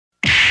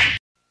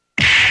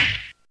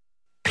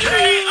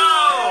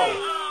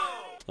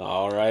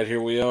Alright,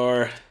 here we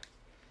are.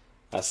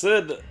 I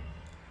said...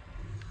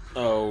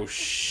 Oh,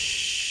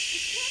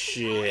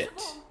 shit.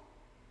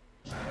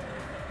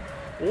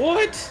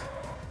 What?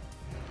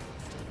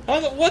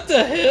 What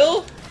the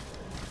hell?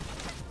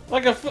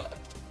 Like a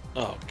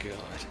Oh,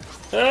 God.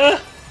 Ah!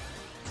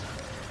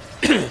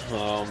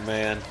 Oh,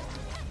 man.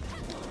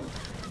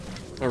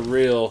 A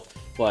real,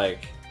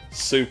 like,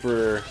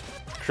 super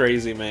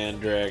crazy man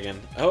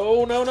dragon.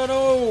 Oh, no, no,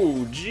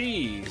 no!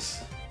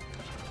 Jeez.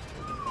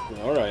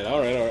 Alright,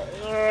 alright,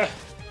 alright.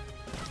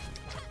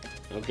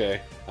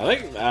 Okay.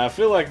 I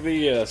feel like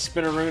the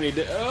Spinneroony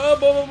did.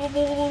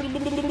 Oh,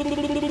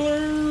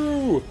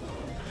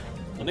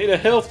 I need a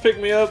health pick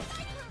me up.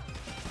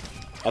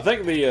 I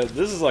think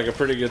this is like a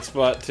pretty good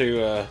spot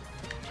to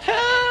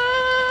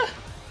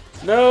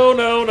No,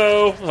 no,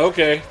 no.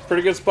 Okay,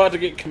 pretty good spot to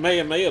get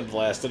Kamehameha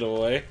blasted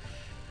away.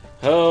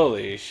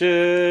 Holy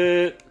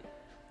shit.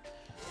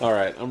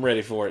 Alright, I'm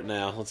ready for it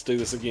now. Let's do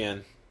this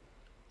again.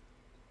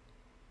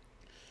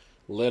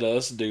 Let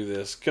us do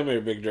this. Come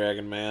here, big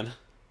dragon man.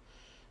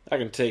 I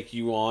can take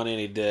you on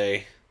any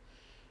day.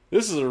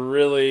 This is a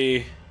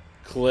really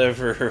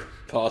clever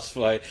boss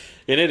fight,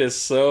 and it is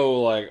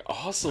so, like,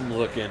 awesome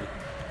looking.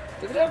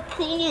 Look at how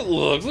cool it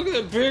looks. Look at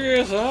that big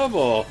ass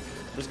eyeball.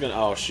 I'm just gonna.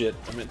 Oh shit!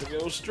 I meant to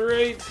go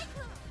straight.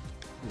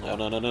 No,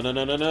 no, no, no, no,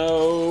 no, no,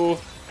 no.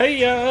 Hey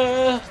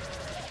ya!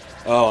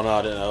 Oh no,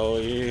 I didn't. Oh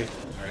yeah.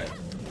 All right.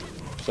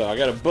 So I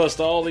gotta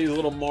bust all these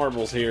little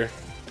marbles here.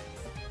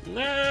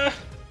 Nah.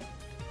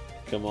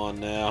 Come on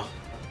now.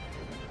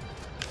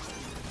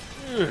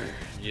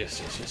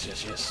 Yes, yes, yes,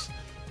 yes, yes.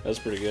 That was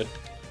pretty good.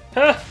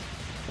 Ha!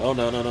 Oh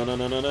no, no, no, no,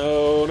 no, no,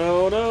 no,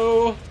 no,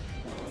 no.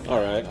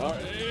 Alright,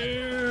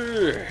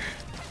 alright.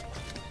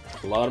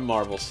 A lot of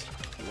marbles.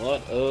 A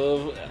lot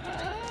of...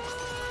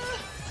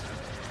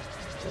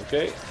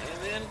 Okay,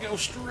 and then go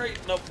straight.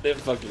 Nope,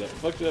 didn't fuck it up.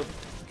 Fucked it up.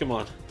 Come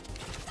on.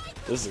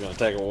 This is gonna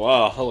take a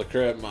while. Holy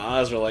crap, my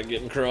eyes are like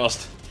getting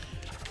crossed.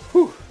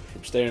 Whew,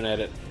 from staring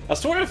at it. I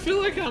swear I feel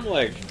like I'm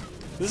like...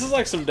 This is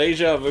like some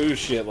deja vu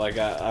shit. Like,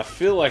 I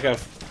feel like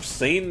I've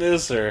seen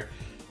this or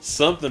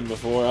something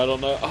before. I don't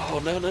know.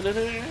 Oh, no, no, no,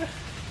 no, no.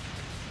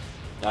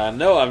 I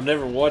know I've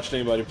never watched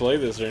anybody play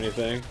this or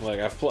anything. Like,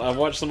 I've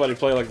watched somebody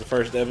play, like, the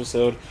first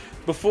episode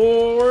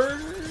before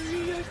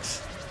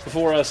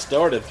I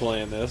started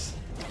playing this.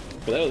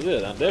 But that was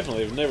it. I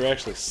definitely have never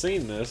actually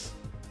seen this.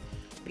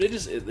 But it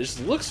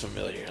just looks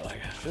familiar. Like,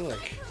 I feel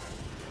like...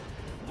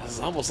 It's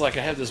almost like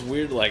I have this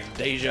weird, like,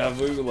 deja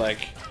vu,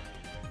 like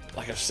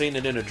I've seen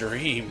it in a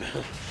dream.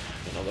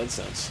 I know that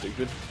sounds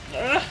stupid.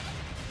 Ah!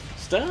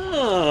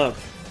 Stop!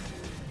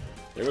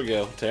 There we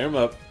go. Tear him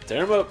up.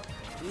 Tear him up.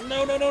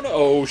 No, no, no, no.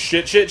 Oh,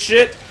 shit, shit,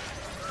 shit!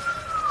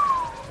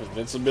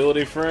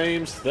 Invincibility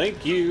frames.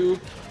 Thank you.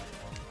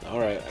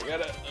 Alright, I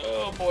gotta...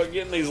 Oh, boy,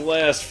 getting these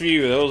last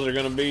few. Those are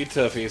gonna be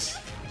toughies.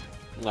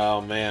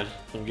 Oh, man.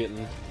 I'm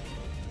getting...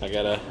 I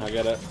gotta... Oh,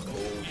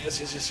 yes,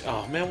 yes, yes.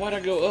 Oh, man, why'd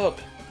I go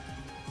up?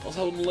 I was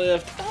holding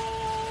left.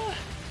 Ah!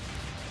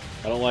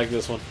 I don't like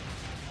this one.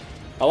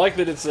 I like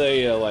that it's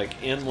a, like,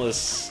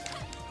 endless,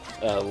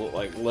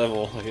 like,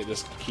 level. Like, it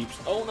just keeps...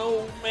 Oh,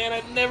 no, man,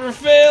 it never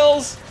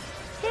fails!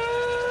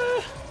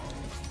 Ah!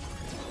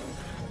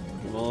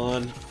 Come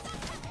on.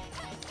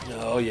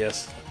 Oh,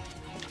 yes.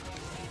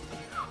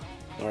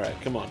 Alright,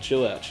 come on,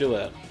 chill out, chill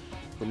out.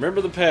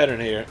 Remember the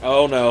pattern here.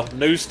 Oh, no,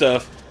 new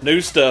stuff,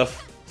 new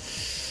stuff.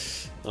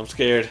 I'm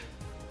scared.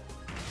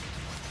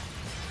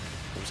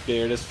 I'm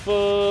scared as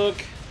fuck.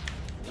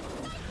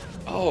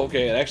 Oh,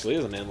 okay, it actually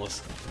is an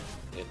endless.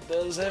 It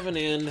does have an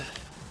end.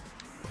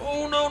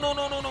 Oh, no, no,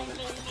 no, no, no, no,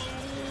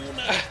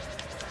 no.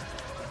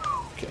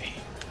 Okay.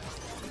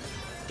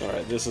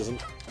 Alright, this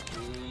isn't...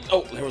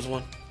 Oh, there was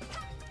one.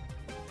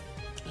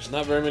 There's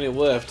not very many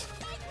left.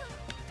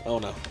 Oh,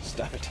 no.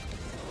 Stop it.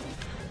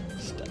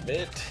 Stop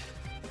it.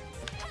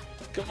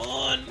 Come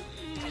on.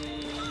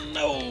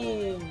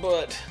 No,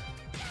 but...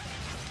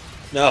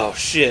 No,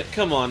 shit.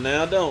 Come on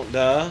now. Don't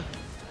die.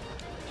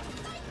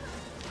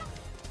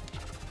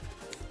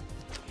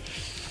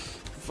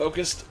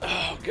 Focused.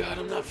 Oh god,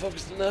 I'm not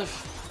focused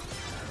enough.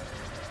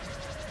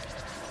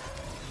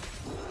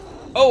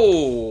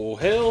 Oh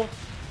hell!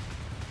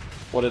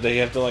 What did they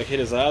have to like hit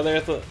his eye there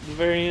at the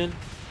very end?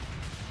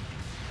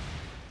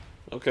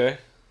 Okay.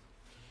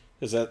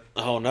 Is that?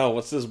 Oh no!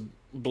 What's this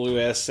blue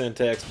ass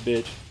syntax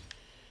bitch?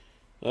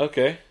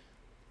 Okay.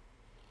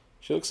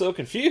 She looks so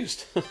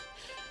confused.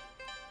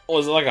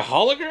 Was it like a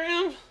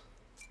hologram?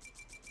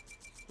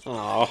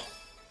 Oh,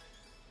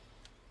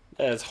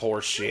 that's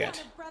horse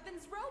shit.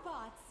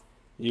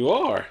 You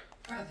are.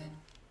 Brevin,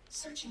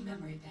 searching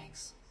memory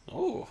banks.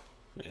 Oh,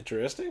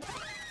 interesting.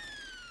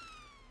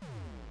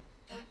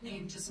 That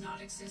name does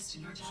not exist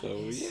in our database.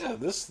 So yeah,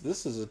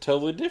 this is a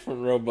totally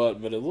different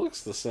robot, but it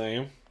looks the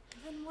same.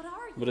 Then what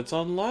are you? But it's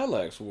on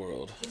Lilac's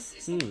world. This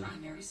is a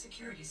primary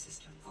security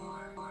system.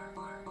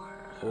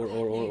 That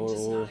Or name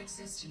does not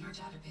exist in our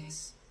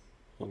database.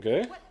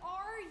 Okay. What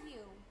are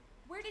you?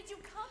 Where did you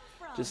come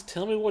from? Just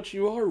tell me what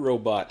you are,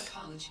 robot.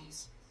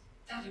 Apologies.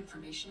 That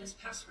information is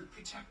password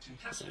protected.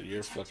 Password You're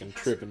protected, fucking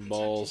password tripping protected,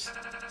 balls.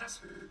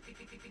 Password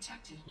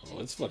protected. Oh,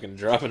 it's fucking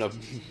dropping a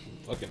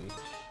fucking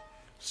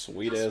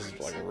sweet ass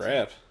like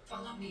rap.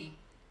 Follow me.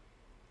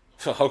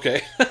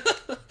 Okay.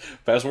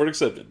 Password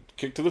accepted.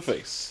 Kick to the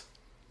face.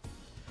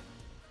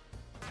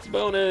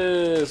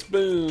 Bonus!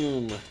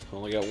 Boom!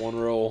 Only got one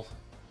roll.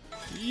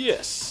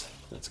 Yes!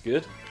 That's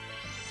good.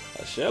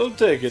 I shall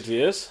take it,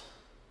 yes.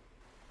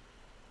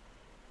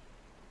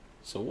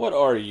 So what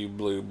are you,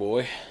 blue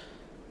boy?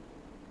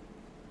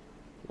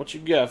 What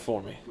you got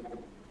for me?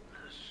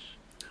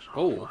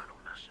 Oh.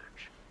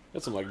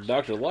 That's some like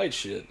Dr. Light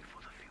shit.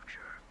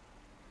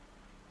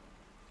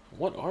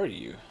 What are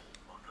you?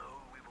 Although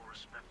we will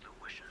respect the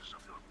wishes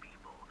of your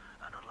people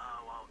and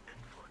allow our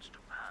influence to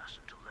pass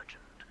into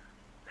legend,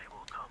 there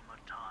will come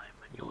a time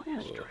in your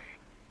history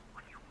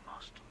when you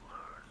must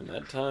learn. And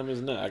that time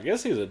is now. I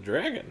guess he's a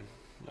dragon.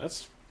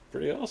 That's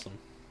pretty awesome.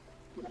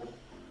 When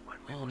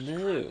we Oh were no.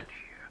 stranded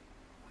here,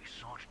 we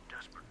sought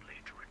desperately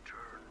to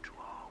return to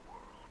our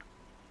world.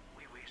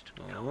 We wasted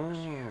countless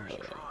years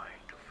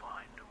trying to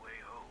find a way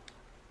home,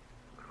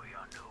 but we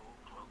are no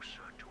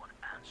closer to an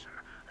answer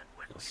than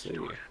when we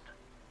started.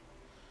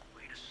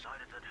 We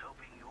decided that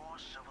helping your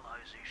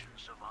civilization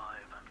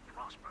survive and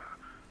prosper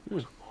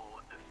was a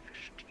more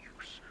efficient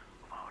use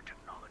of our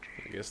technology.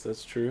 I guess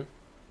that's true.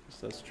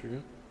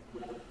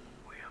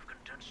 We have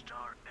condensed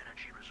our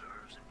energy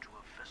reserves into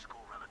a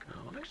physical relic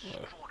of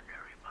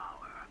extraordinary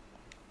power.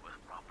 With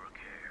proper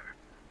care,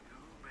 you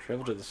may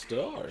Travel to the one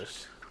day use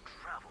stars. it to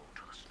travel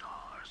to the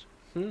stars.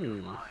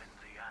 Hmm. Find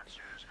the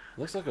answers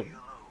Looks like that a we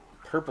alone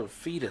purple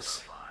fetus.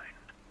 find.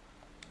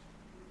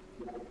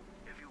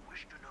 If you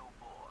wish to know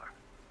more,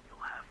 you'll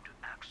have to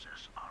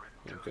access our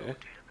internal Okay.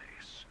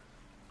 database.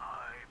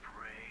 I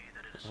pray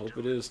that it is I hope still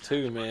it is too,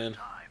 intact by the man.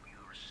 time you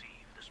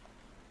receive this.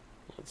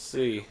 Let's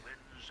see.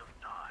 Winds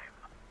of time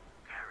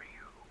carry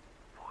you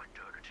for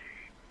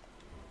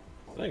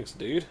eternity. Thanks,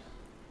 dude.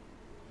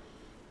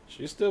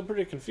 She's still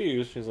pretty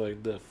confused. She's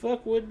like, the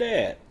fuck with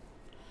that?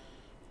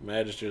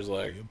 Magister's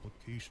like, The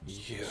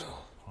implications yeah. of this are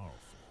powerful.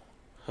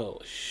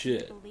 holy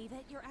shit. Believe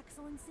it, Your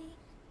Excellency?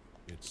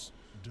 It's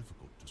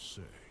difficult to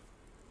say,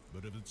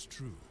 but if it's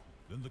true,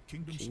 then the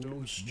Kingdom Kingdom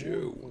Stone is more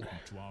Stone.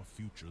 important to our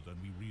future than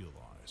we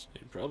realize.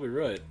 You're probably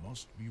right. It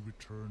must be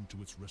returned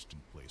to its resting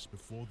place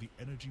before the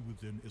energy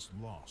within is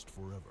lost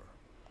forever.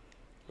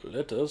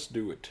 Let us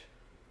do it.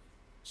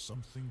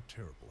 Something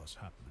terrible has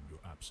happened in your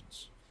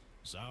absence.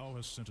 Zhao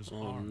has sent his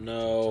Oh, army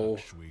no. to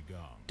attack Shui Gang.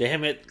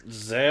 Damn it,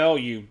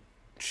 Zhao, you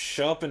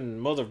shopping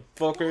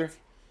motherfucker.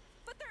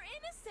 But they're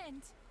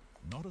innocent!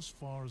 Not as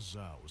far as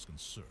Zhao is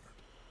concerned.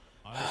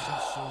 I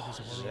have sent soldiers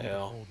of our own to Zhao.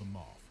 hold them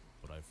off,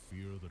 but I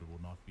fear that it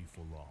will not be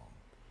for long.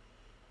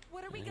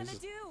 What are we He's gonna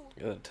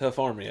do? got a tough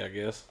army, I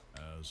guess.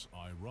 As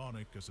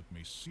ironic as it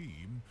may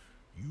seem,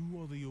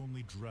 you are the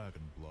only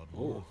dragon blood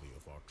Oh. worthy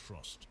of our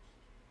trust.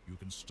 You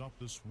can stop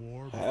this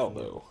war How,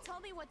 before- though?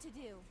 Tell me what to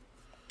do.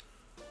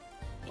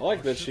 I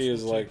like that she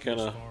is, like, kind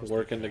of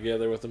working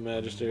together with the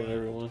Magister and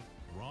everyone.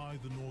 Ride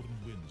the northern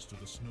winds to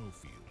the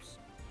snowfields.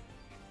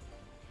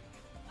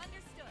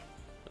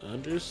 Understood.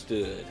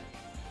 Understood.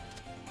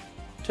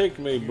 Take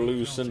me,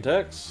 Blue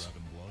Syntax.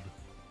 Dragon blood.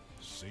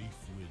 Safe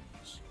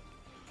winds.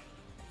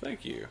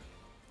 Thank you.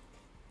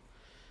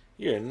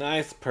 You're a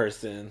nice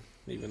person,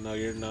 even though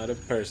you're not a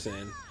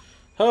person.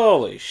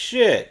 Holy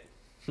shit!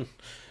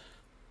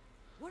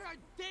 What are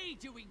they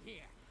doing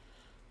here?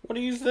 What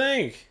do you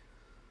think?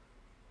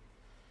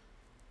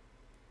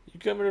 You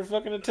come here to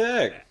fucking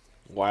attack.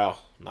 Wow,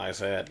 nice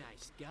hat.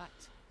 Nice gut.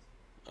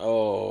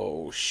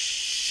 Oh,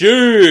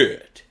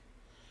 shit!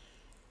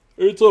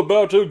 It's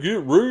about to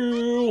get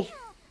real!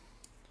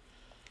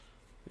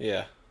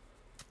 Yeah.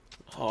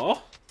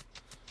 Aw.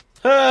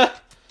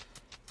 Ha!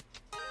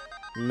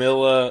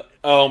 Milla.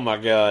 Oh my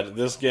god,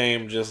 this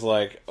game just,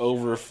 like,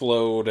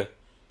 overflowed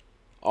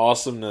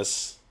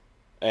awesomeness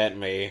at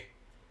me.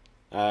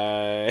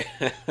 That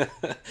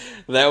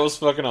was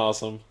fucking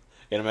awesome.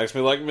 And it makes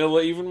me like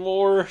Milla even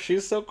more.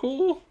 She's so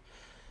cool.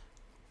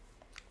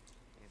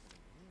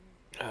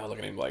 Oh, look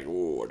at him like,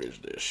 "Ooh, what is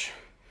this?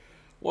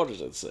 What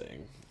is it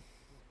saying?"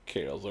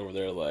 Carol's over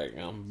there like,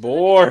 I'm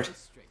bored.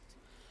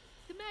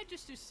 The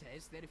Magister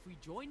says that if we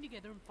join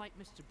together and fight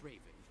Mr. Braven,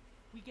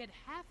 we get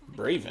half of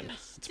the Braven?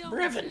 kingdom's It's stellar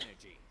Braven.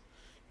 energy.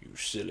 You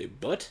silly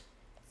butt.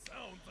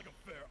 Sounds like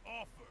a fair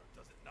offer,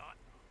 does it not?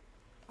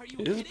 Are you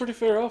It is a kidding? pretty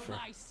fair offer.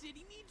 My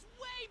city needs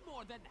way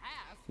more than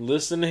half.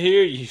 Listen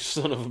here, you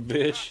son of a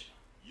bitch.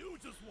 You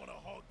just want to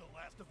hog the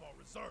last of our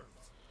reserves.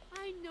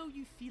 I know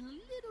you feel a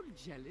little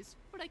jealous,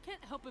 but I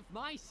can't help if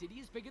my city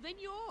is bigger than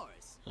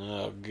yours.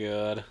 Oh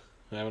god,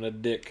 having a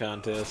dick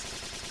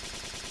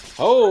contest.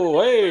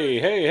 Oh, hey,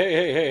 hey, hey,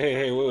 hey, hey, hey,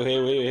 hey, whoa, hey,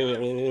 wait, hey, Or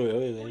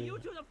wait, you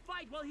wait. two to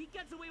fight while he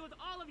gets away with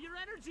all of your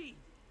energy.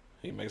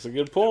 He makes a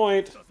good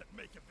point. Doesn't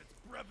make if it's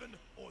Brevin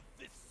or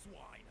this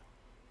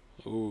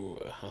swine. Ooh,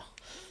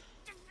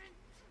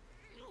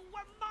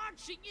 We're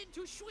marching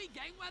into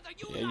Shuigang whether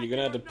you yeah, like you're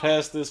gonna it have to or not.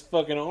 pass this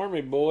fucking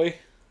army, boy.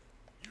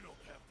 You don't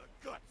have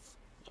the guts.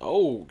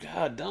 Oh,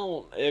 God,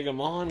 don't egg him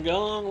on,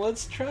 Gong.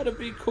 Let's try to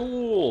be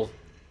cool.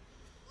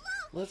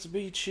 Let's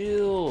be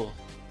chill.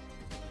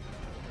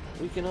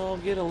 We can all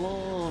get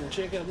along.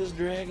 Check out this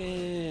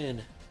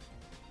dragon.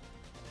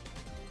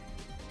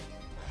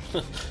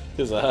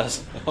 His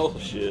eyes. Oh,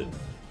 shit.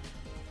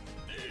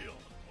 Kneel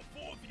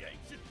before the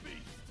ancient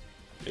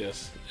beast.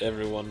 Yes,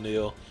 everyone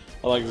kneel.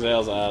 I like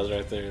Zal's eyes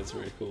right there. It's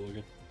very cool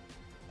looking.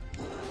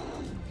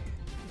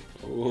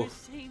 Ooh. You're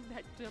saying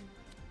that we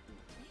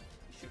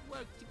should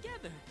work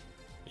together.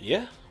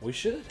 Yeah, we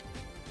should.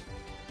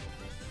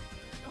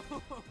 Oh,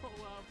 of course.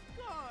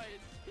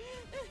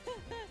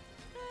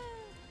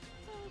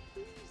 Oh,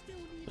 please don't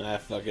eat. Ah,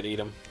 fuck it, eat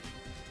him.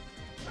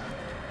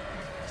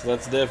 So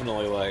that's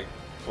definitely like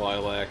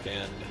Lilac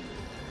and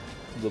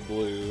the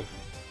blue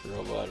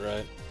robot,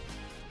 right?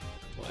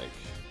 Like,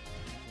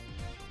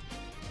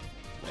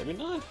 maybe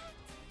not.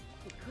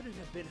 It couldn't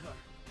have been her.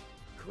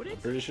 Could I'm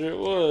it? pretty sure it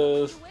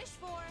was. You wish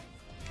for.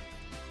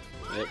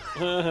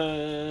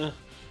 Yep.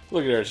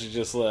 Look at her, she's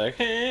just like,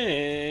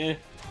 hey,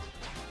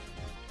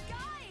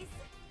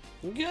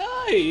 Guys,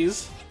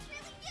 guys. it's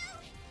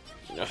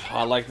really you.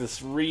 I like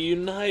this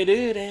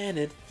reunited and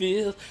it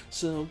feels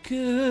so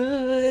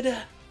good. Where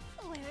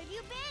have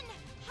you been?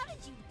 How did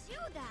you do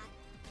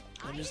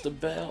that? I'm just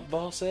about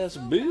boss ass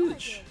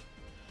bitch.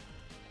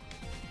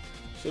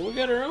 So we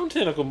got our own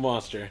tentacle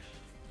monster.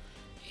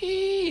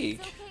 Eek.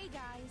 It's okay,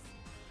 guys.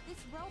 This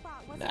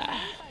robot wasn't Nah, made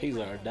by he's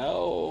our Brevin.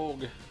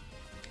 dog.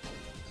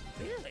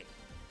 Really?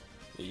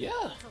 Yeah.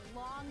 It's a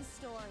long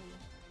story,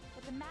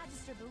 but the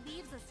Magister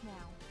believes us now.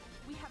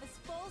 We have his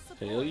full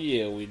support. Hell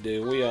yeah, we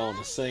do. We all on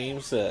the same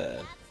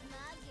side.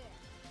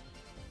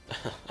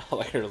 I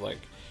like her like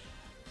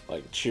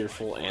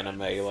cheerful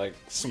anime, like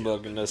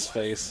smug in his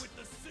face. With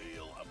the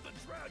seal of the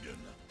dragon,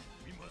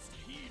 we must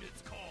heed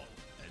its call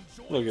and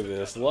join Look at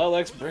this. together.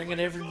 Lilac's bringing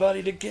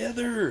everybody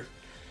together.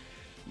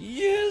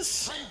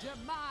 Yes. Under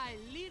my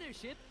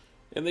leadership,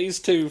 And these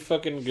two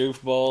fucking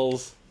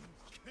goofballs.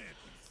 Can't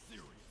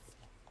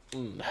be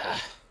serious. Nah.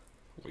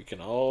 We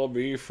can all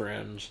be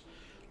friends.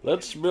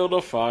 Let's build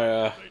a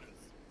fire.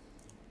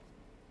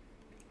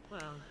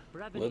 Well,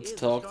 Brevin Let's is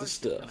talk a the starship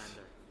stuff.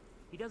 commander.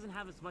 He doesn't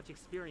have as much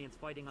experience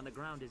fighting on the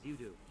ground as you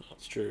do.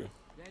 That's true.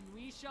 then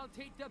we shall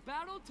take the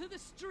battle to the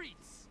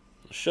streets.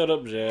 Shut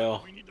up,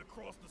 Jal. We need to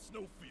cross the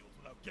snowfields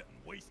without getting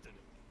wasted.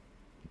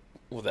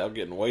 Without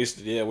getting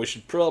wasted, yeah, we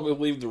should probably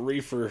leave the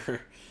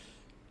reefer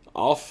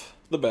off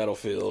the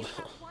battlefield. We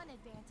have one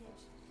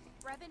advantage.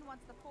 Brevin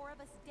wants the four of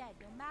us dead,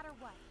 no matter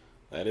what.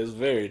 That is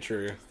very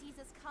true. If he sees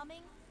us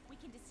coming, we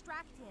can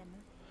distract him.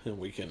 And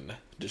we can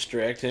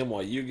distract him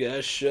while you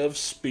guys shove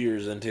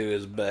spears into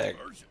his back.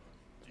 Version.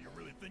 Do you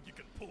really think you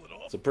can pull it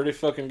off? It's a pretty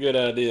fucking good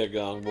idea,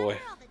 Gong Boy.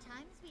 all the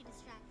times we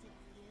distracted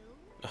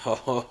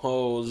you.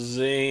 Oh,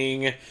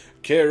 zing.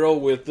 Carol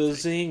with the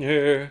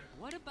zinger.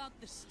 What about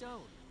the stone?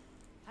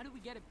 How do we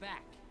get it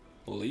back?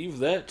 Leave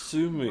that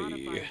to me.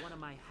 Modify one of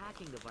my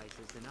hacking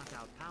devices to knock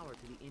out power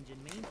to the engine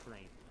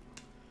mainframe.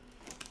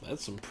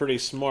 That's some pretty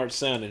smart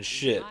sounding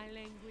shit. My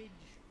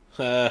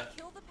language.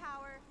 Kill the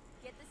power,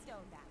 get the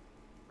stone back.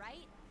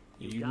 Right?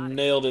 You got it.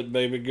 nailed it,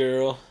 baby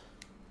girl.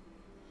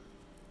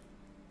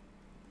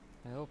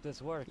 I hope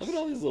this works. Look at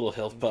all these little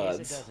health In case it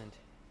pods. doesn't,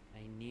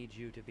 I need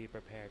you to be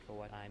prepared for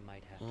what I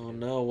might have to Oh do.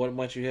 no, what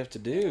might you have to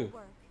do? It'll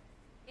work.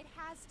 It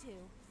has to.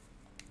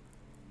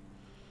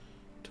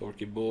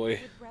 Torky boy.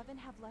 Would Brevin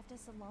have left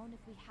us alone if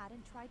we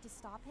hadn't tried to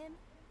stop him?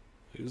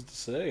 Who's to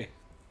say?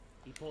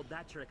 He pulled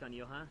that trick on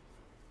you, huh?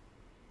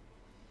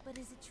 But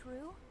is it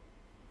true?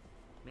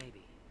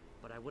 Maybe.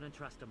 But I wouldn't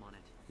trust him on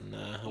it.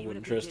 Nah, I Even wouldn't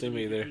if he trust did him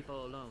leave the either.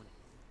 people alone,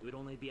 it would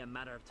only be a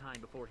matter of time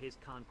before his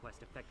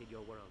conquest affected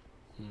your world.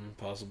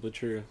 Possibly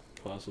true.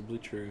 Possibly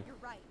true. You're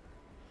right.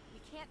 We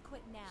can't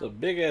quit now. It's a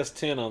big ass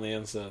 10 on the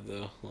inside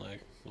though.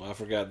 Like, well, I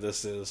forgot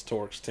this is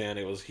Torque's 10.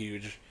 It was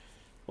huge,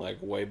 like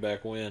way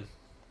back when.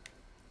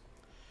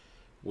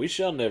 We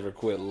shall never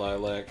quit,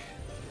 Lilac.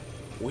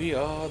 We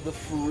are the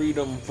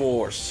Freedom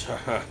Force.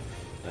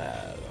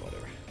 Whatever.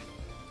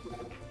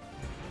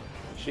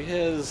 She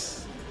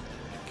has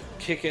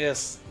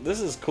kick-ass. This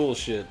is cool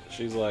shit.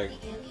 She's like,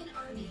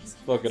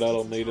 fuck it, I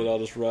don't need it. I'll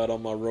just ride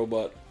on my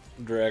robot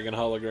dragon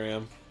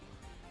hologram.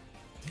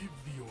 Give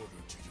the order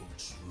to your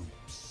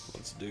troops.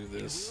 Let's do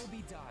this. Will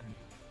be done.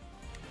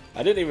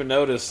 I didn't even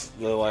notice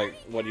the like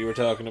what you were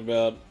talking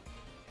about,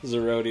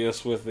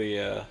 Zerodius with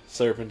the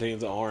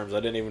serpentine's arms. I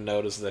didn't even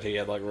notice that he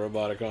had like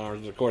robotic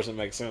arms. Of course, it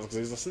makes sense because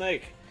he's a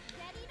snake.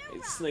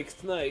 He's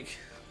snake.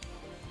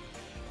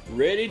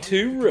 Ready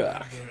to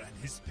rock. Commander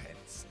and his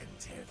pets and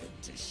tear them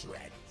to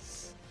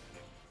shreds.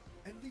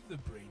 And leave the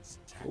brains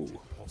intact Ooh.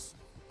 if possible.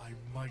 I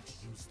might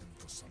use them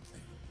for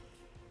something.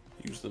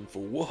 Use them for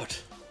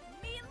what?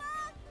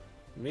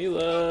 Mila!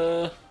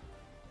 Mila.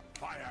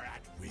 Fire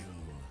at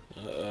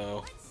will. Uh-oh.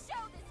 Let's show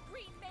this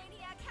green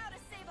maniac how to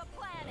save a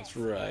planet! That's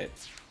right.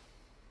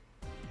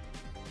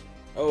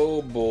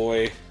 Oh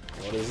boy.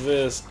 What is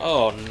this?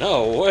 Oh,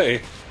 no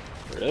way.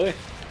 Really?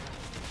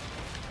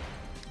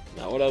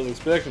 Not what I was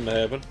expecting to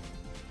happen.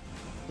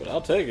 But I'll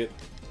take it.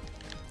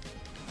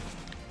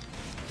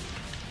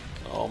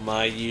 All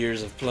my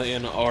years of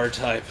playing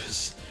R-Type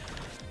has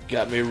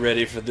got me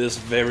ready for this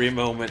very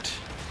moment.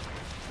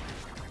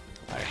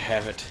 I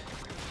have it.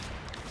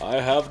 I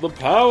have the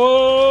power!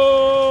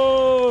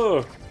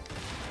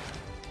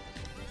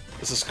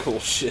 This is cool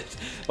shit.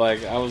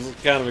 Like, I was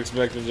kind of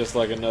expecting just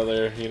like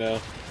another, you know,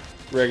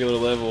 regular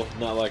level,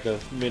 not like a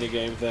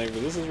mini-game thing,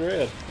 but this is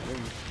rad.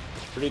 I'm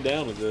pretty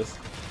down with this.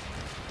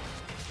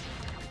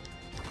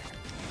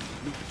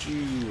 Look at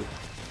you.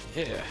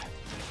 Yeah.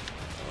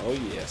 Oh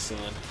yeah,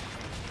 son.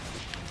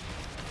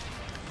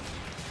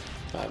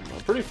 I'm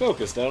pretty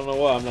focused. I don't know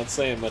why I'm not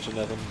saying much of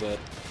nothing, but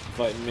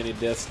fighting many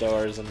Death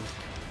Stars and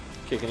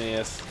kicking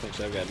ass.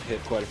 Actually, I've gotten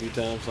hit quite a few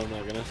times, so I'm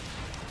not gonna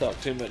talk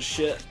too much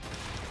shit.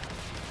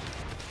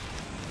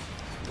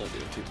 Not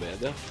doing too bad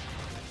though.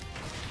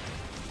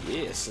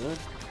 Yeah, son.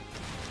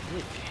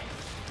 Yeah.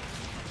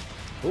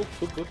 Oh,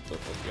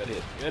 got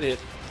hit. Got hit.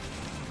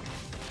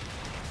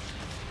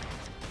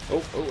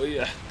 Oh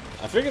yeah.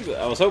 I figured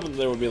that I was hoping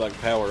there would be like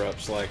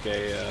power-ups like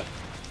a,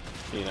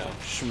 you know,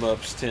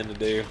 shmups tend to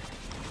do.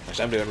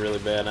 Actually, I'm doing really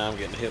bad now. I'm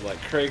getting hit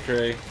like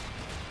cray-cray.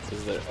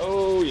 Is there?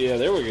 Oh yeah,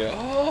 there we go.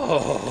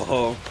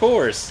 Oh, of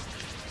course.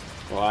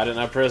 Why didn't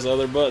I press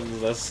other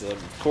buttons? That's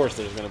of course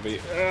there's gonna be.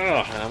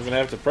 I'm gonna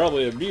have to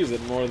probably abuse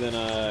it more than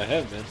I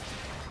have been.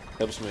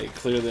 Helps me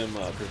clear them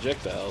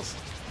projectiles.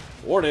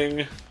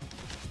 Warning!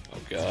 Oh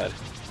god.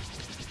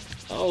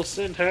 Oh,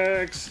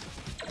 syntax!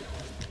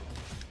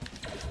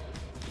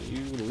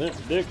 You limp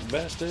dick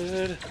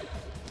bastard!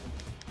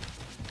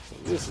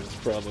 This is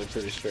probably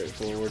pretty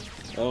straightforward.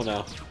 Oh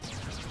no.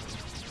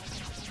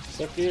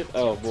 Suck it.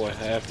 Oh boy, I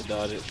have to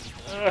dodge it.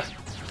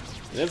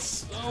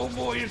 It's. Oh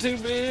boy, you're too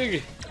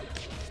big!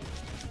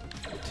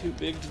 Too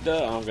big to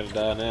die. Oh, I'm gonna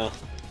die now.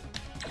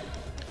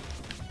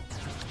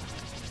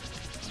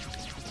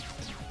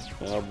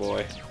 Oh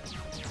boy.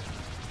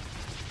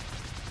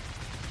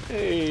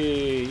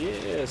 Hey,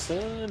 yeah,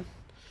 son.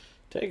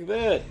 Take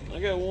that. I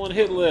got one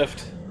hit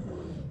left.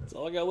 That's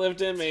all I got left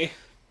in me.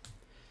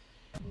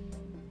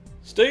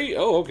 Stay.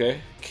 Oh, okay.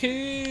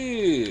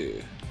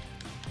 Cool.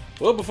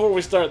 Well, before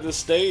we start this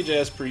stage,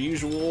 as per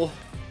usual,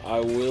 I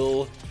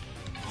will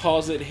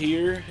pause it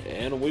here,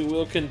 and we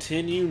will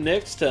continue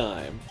next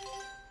time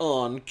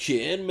on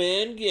Can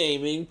Man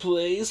Gaming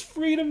Plays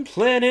Freedom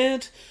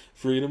Planet.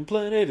 Freedom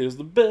Planet is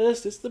the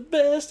best, it's the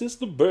best, it's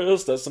the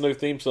best. That's the new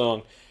theme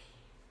song.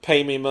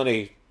 Pay me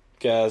money,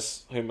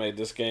 guys who made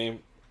this game.